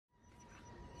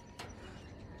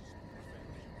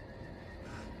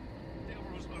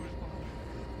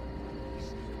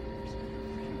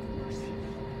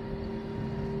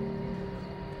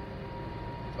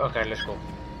Okay, let's go.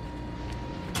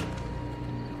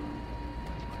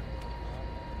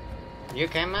 You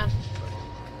okay, man?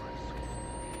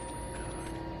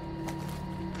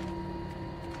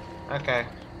 Okay.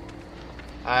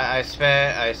 I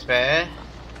spare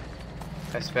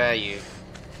you.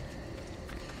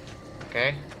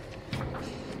 Okay.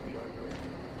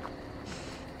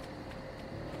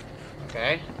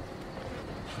 Okay.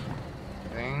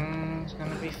 Everything's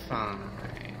gonna be fine.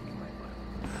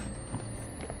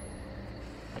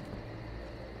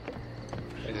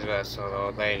 This is where I saw the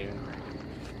old lady.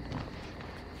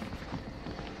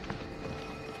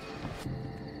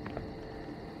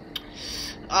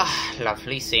 Ah,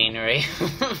 lovely scenery.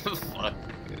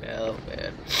 Fucking hell,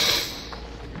 man.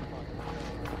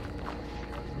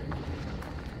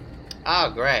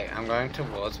 Oh, great. I'm going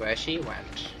towards where she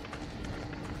went.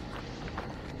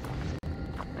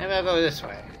 Maybe I'll go this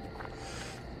way.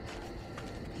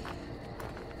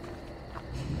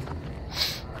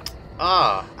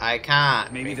 Oh, I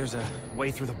can't. Maybe there's a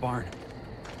way through the barn.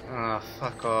 Oh,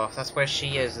 fuck off. That's where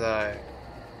she is, though.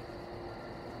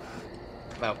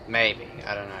 Well, maybe.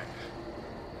 I don't know.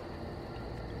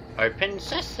 Open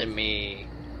sesame.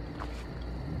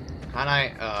 Can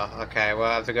I? Oh, okay. Well,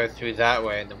 I have to go through that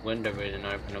way. The window isn't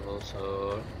openable,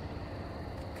 so...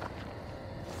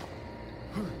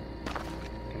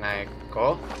 Can I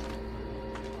go?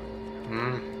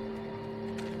 Hmm.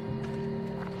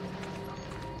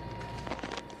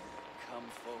 Come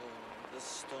for the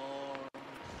storm.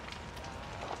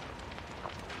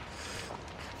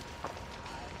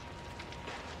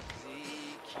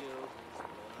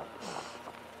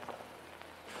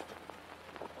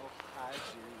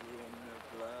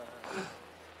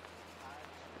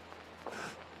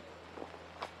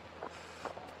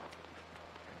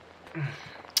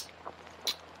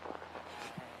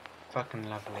 Fucking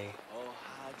lovely.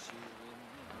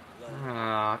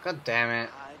 Oh, god damn it.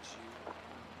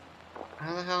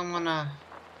 How the hell am I gonna...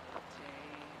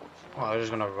 Oh, I'm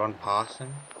just gonna run past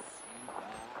him?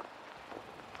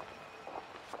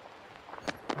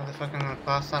 How the fuck am I gonna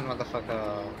pass that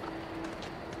motherfucker?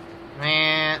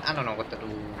 Man, I don't know what to do.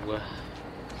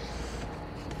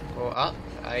 Go up?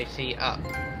 I see up.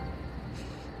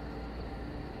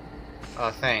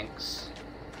 Oh, thanks.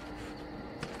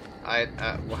 Why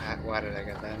did I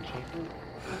get that achievement?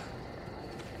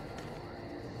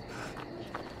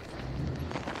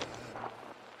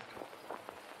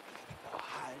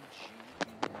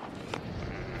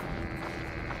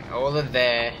 All of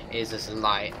there is this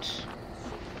light.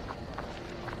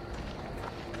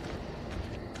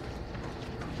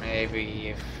 Maybe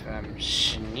if I'm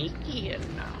sneaky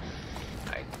enough,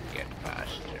 I can get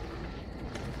past him.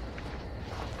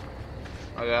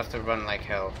 I'll have to run like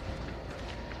hell.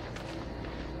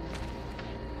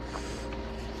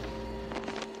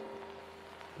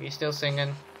 Are you still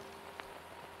singing?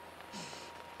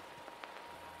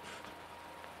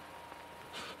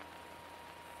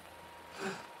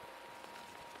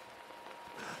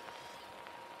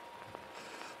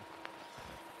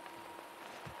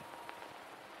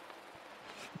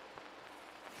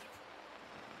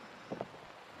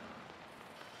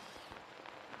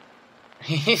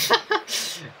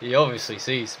 He obviously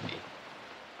sees me.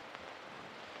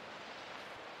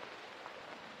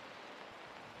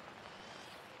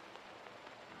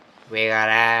 We got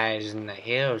eyes in the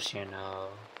hills, you know.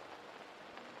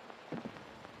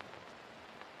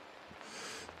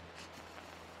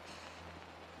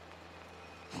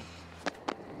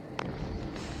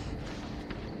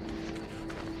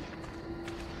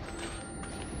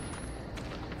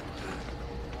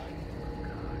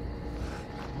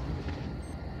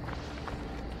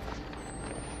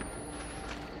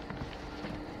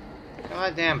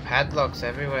 Goddamn padlocks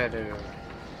everywhere, dude.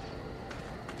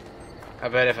 I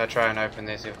bet if I try and open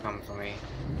this, he'll come for me.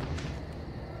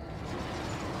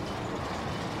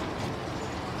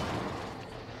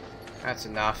 That's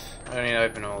enough. I don't need to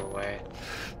open all the way.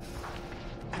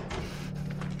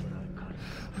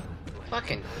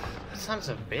 Fucking sons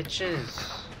of bitches.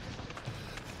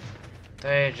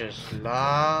 They just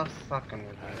love fucking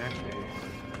with me, don't they?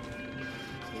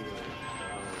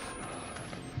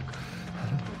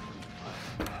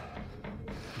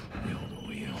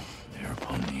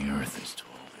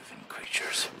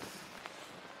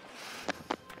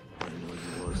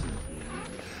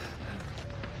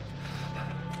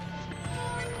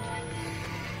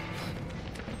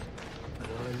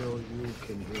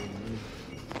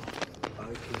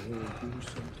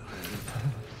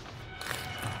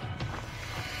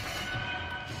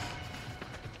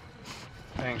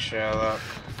 Thanks, Sherlock.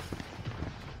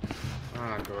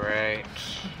 Oh, great.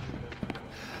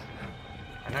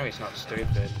 I know he's not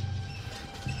stupid.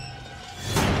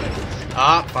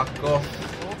 Ah, fuck off.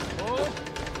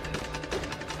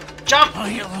 Jump!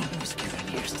 I alone was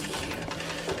given ears to hear.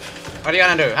 What are you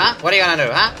gonna do, huh? What are you gonna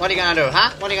do, huh? What are you gonna do, huh?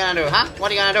 What are you gonna do, huh?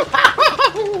 What are you gonna do?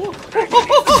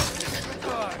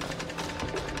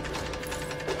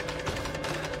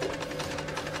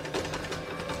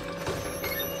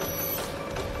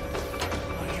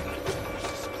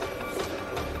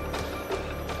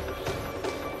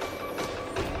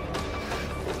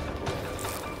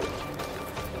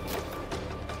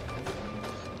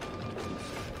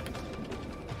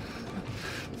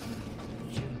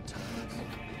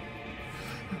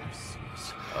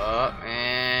 Oh,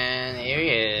 and here he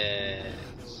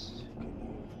is.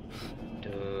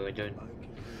 Dun, dun.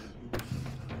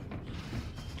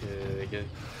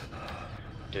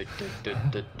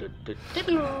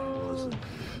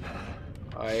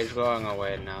 Oh, he's going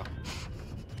away now.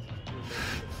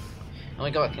 Oh my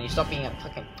god, can you stop being a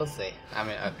fucking pussy? I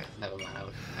mean, okay, never mind, I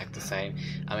would act the same.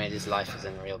 I mean, his life is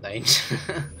in real danger.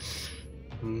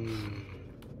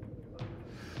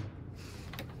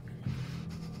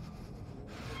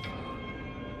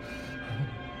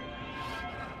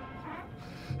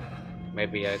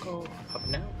 Maybe I go up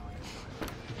now?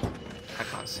 I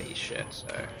can't see shit, so...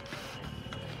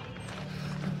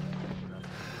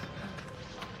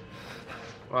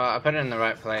 Well, I put it in the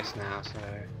right place now, so...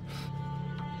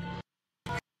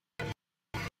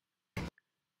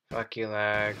 Fuck you,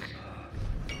 lag.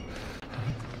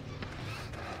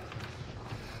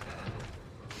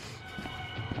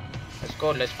 Let's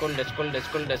go, let's go, let's go, let's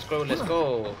go, let's go, let's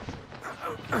go!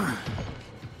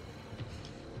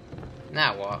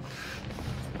 Now what?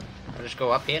 I'll just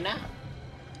go up here now?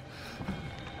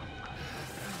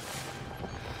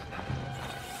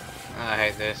 I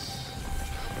hate this.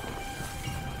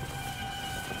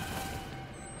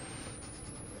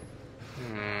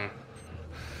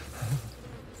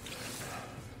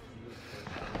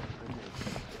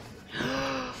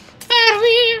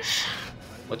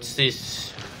 What's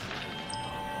this?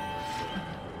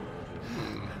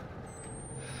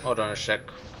 Hold on a sec.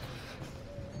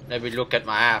 Let me look at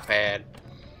my iPad.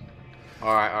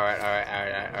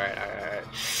 Alright.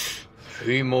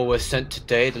 3 more were sent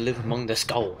today to live among the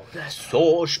skulls. Their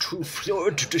swords too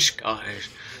pure to disguise.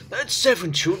 That's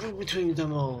 7 children between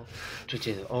them all.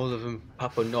 20, all of them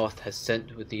Papa North has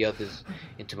sent with the others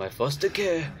into my foster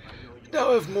care.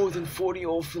 Now I have more than 40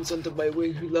 orphans under my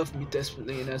wing who love me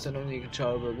desperately, and as an only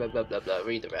child, blah blah blah blah.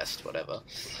 Read the rest, whatever.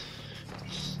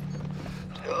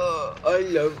 I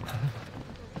love...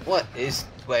 What is...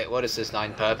 Wait, what is this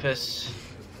 9 purpose?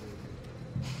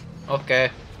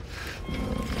 Okay.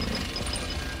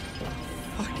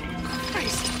 Fucking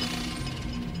Christ!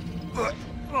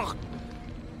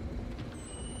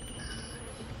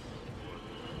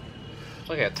 It's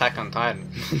like an Attack on Titan.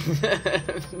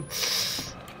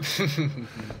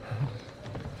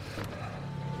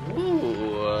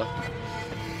 Ooh.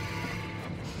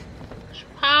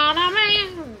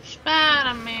 Spider-Man,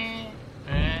 Spider-Man,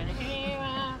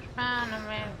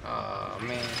 Spider-Man. Oh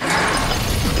man.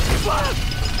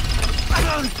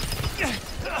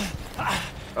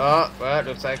 Oh, well,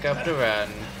 looks like I have to run.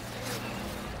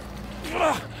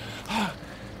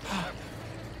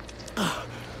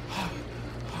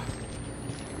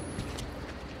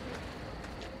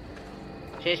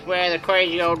 Is this where the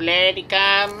crazy old lady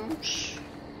comes?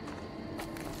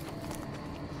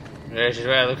 This is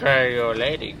where the crazy old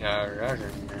lady comes,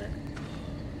 doesn't it?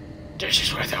 This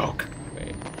is where the oak.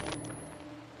 Wait.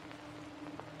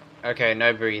 Okay,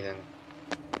 no breathing.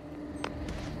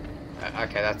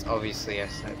 Okay, that's obviously a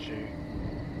statue.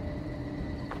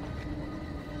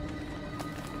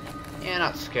 You're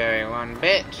not scary one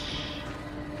bit.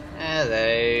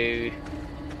 Hello.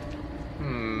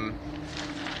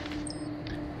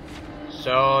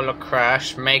 Soul of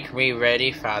Crash, make me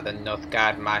ready, Father North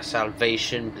God, my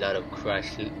salvation. Blood of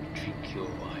Christ, let me drink your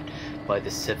wine. By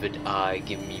the severed eye,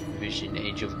 give me vision.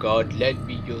 Angel of God, lend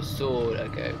me your sword.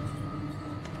 Okay.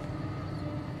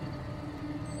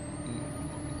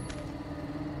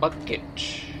 Bucket.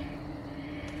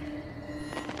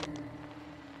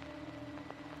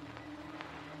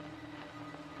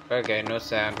 Okay, no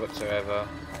sound whatsoever.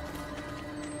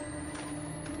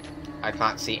 I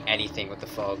can't see anything with the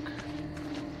fog.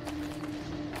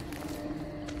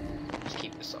 Let's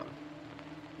keep this on.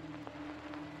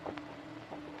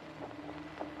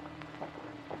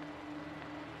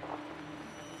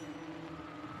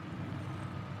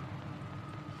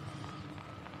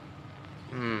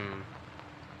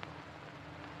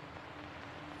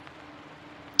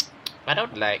 I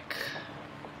don't like...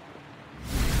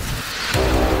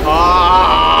 Oh!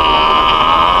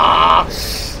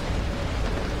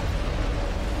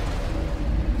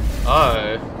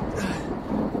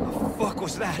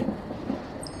 that?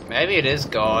 Maybe it is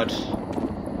God.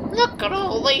 Look at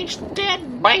all these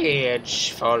dead birds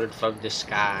falling from the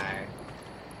sky.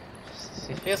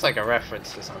 It feels like a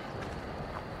reference to something.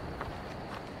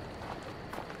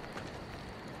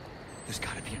 There's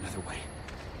gotta be another way.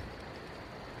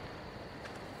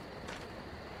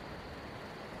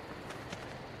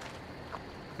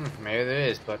 Maybe there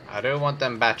is, but I don't want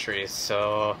them batteries,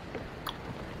 so...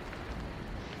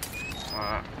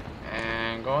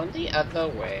 and going the other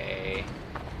way.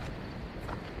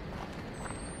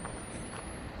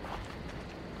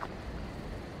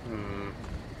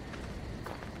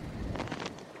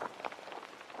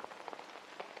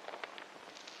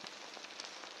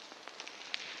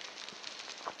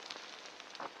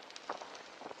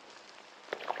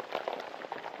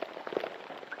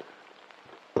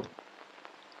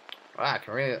 Wow, I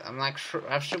can really, I'm like,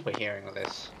 I have super hearing of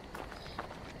this.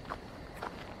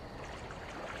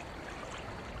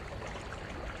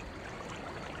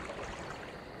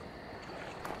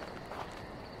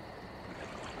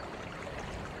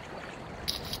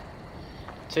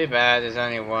 Too bad there's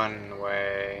only one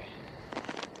way.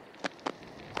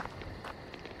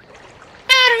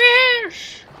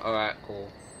 Alright, cool.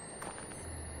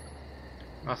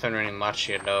 Nothing really much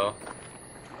here though.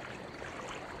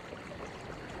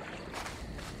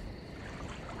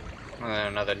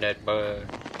 Another dead bird.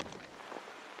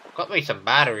 Got me some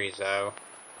batteries though.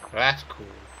 That's cool.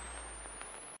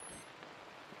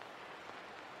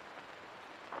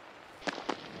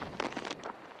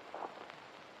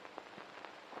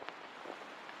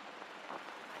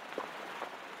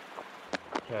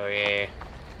 Oh yeah.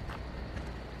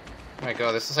 Oh my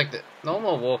god, this is like the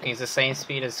normal walking is the same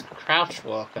speed as crouch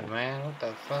walking, man. What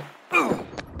the fuck?